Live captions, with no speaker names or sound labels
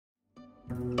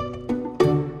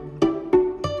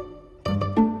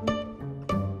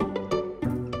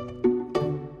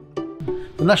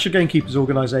The National Gamekeepers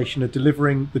Organisation are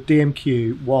delivering the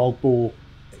DMQ Wild Boar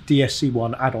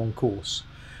DSC1 add-on course.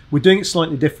 We're doing it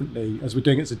slightly differently, as we're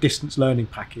doing it as a distance learning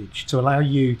package to allow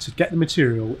you to get the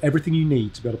material, everything you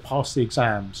need to be able to pass the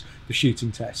exams, the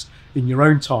shooting test, in your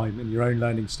own time, in your own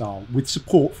learning style, with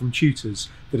support from tutors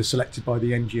that are selected by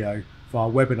the NGO via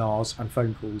webinars and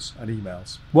phone calls and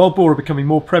emails. Wild boar are becoming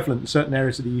more prevalent in certain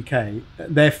areas of the UK,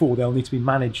 therefore they'll need to be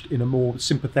managed in a more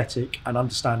sympathetic and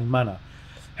understanding manner.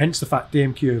 Hence the fact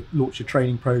DMQ have launched a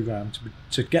training programme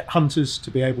to get hunters to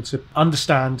be able to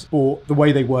understand boar, the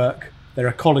way they work, their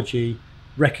ecology,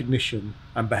 recognition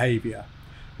and behaviour,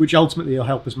 which ultimately will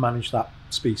help us manage that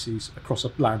species across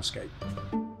a landscape.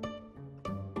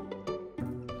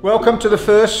 Welcome to the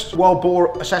first Wild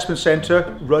Boar Assessment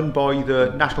Centre run by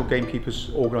the National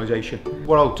Gamekeepers Organisation.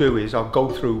 What I'll do is I'll go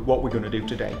through what we're going to do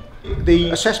today.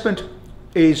 The assessment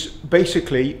is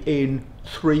basically in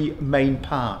three main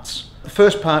parts. The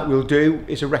first part we'll do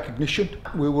is a recognition.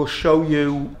 We will show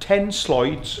you 10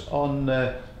 slides on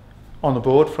the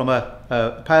board from a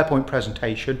PowerPoint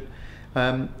presentation.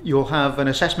 You'll have an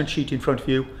assessment sheet in front of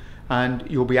you and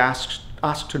you'll be asked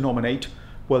to nominate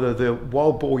whether the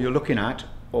wild boar you're looking at,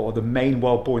 or the main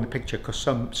wild boar in the picture, because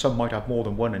some might have more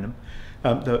than one in them,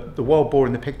 the wild boar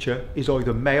in the picture is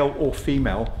either male or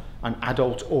female, an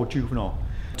adult or juvenile.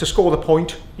 To score the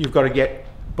point, you've got to get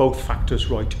both factors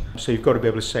right. So you've got to be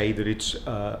able to say that it's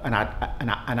an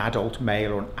adult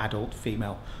male or an adult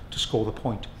female to score the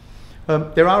point.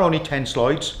 There are only 10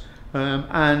 slides,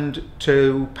 and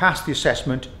to pass the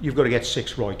assessment you've got to get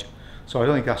 6 right. So I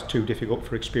don't think that's too difficult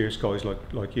for experienced guys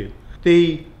like you.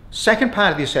 The second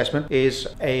part of the assessment is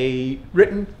a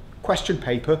written question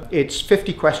paper. It's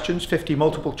 50 questions, 50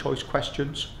 multiple choice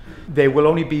questions. There will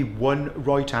only be one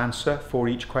right answer for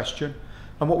each question.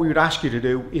 And what we would ask you to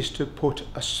do is to put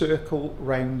a circle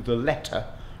round the letter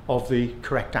of the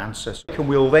correct answer. And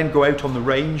we'll then go out on the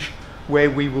range where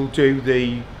we will do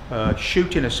the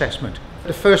shooting assessment.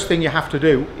 The first thing you have to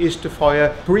do is to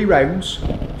fire 3 rounds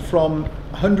from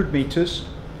 100 metres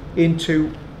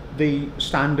into the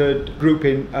standard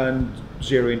grouping and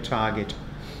zeroing target,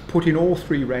 putting all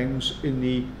 3 rounds in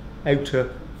the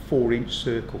outer 4-inch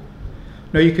circle.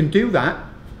 Now you can do that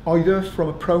either from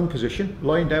a prone position,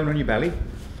 lying down on your belly,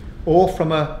 or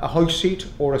from a high seat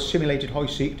or a simulated high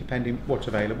seat, depending what's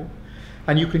available.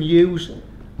 And you can use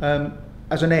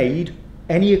as an aid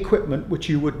any equipment which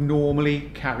you would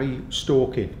normally carry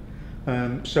stalking.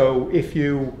 So if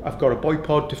you have got a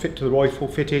bipod to fit to the rifle,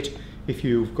 fit it. If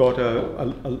you've got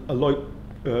a light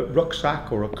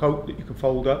rucksack or a coat that you can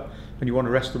fold up and you want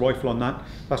to rest the rifle on that,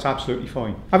 that's absolutely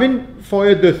fine. Having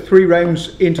fired the 3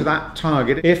 rounds into that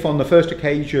target, if on the first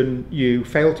occasion you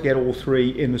fail to get all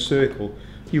 3 in the circle,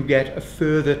 you get a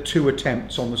further 2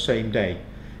 attempts on the same day.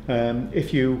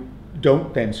 If you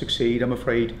don't then succeed, I'm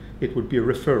afraid it would be a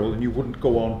referral and you wouldn't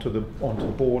go on to the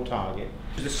boar target.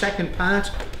 The second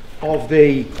part of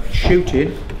the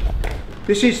shooting,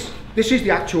 this is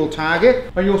the actual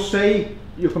target, and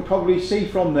you can probably see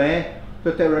from there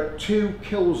that there are 2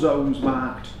 kill zones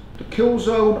marked. The kill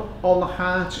zone on the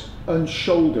heart and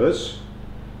shoulders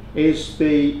is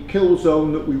the kill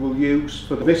zone that we will use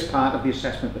for this part of the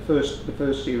assessment, the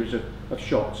first series of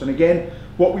shots. And again,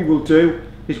 what we will do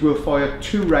is we'll fire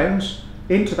 2 rounds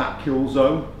into that kill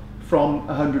zone from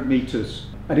 100 metres.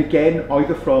 And again,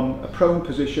 either from a prone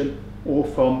position or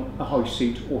from a high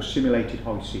seat or simulated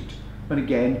high seat. And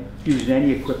again, using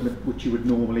any equipment which you would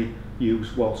normally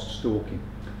use whilst stalking.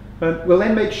 We'll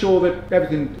then make sure that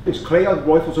everything is clear, the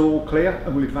rifles are all clear,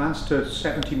 and we'll advance to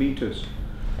 70 metres.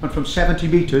 And from 70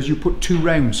 metres you put 2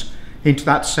 rounds into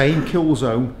that same kill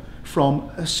zone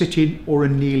from a sitting or a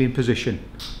kneeling position.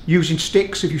 Using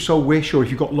sticks if you so wish, or if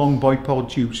you've got long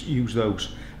bipods, use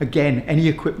those. Again, any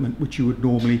equipment which you would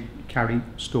normally carry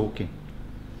stalking.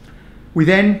 We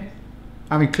then,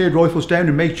 having cleared rifles down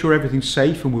and made sure everything's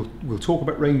safe, and we'll talk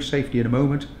about range safety in a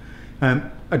moment,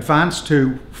 advance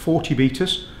to 40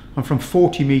 metres, and from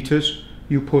 40 metres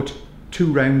you put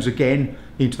 2 rounds again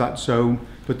into that zone,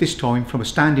 but this time from a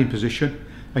standing position,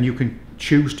 and you can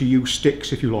choose to use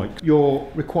sticks if you like. You're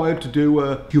required to do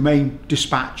a humane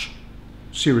dispatch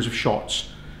series of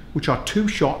shots, which are 2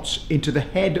 shots into the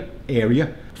head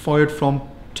area, fired from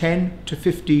 10 to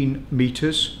 15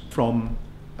 metres from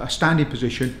a standing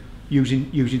position,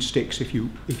 using sticks if you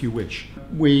wish.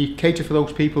 We cater for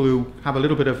those people who have a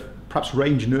little bit of perhaps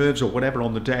range nerves or whatever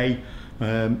on the day.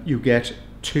 You get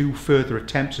 2 further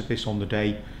attempts at this on the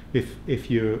day if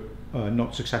you're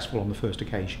not successful on the first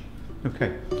occasion.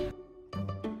 Okay.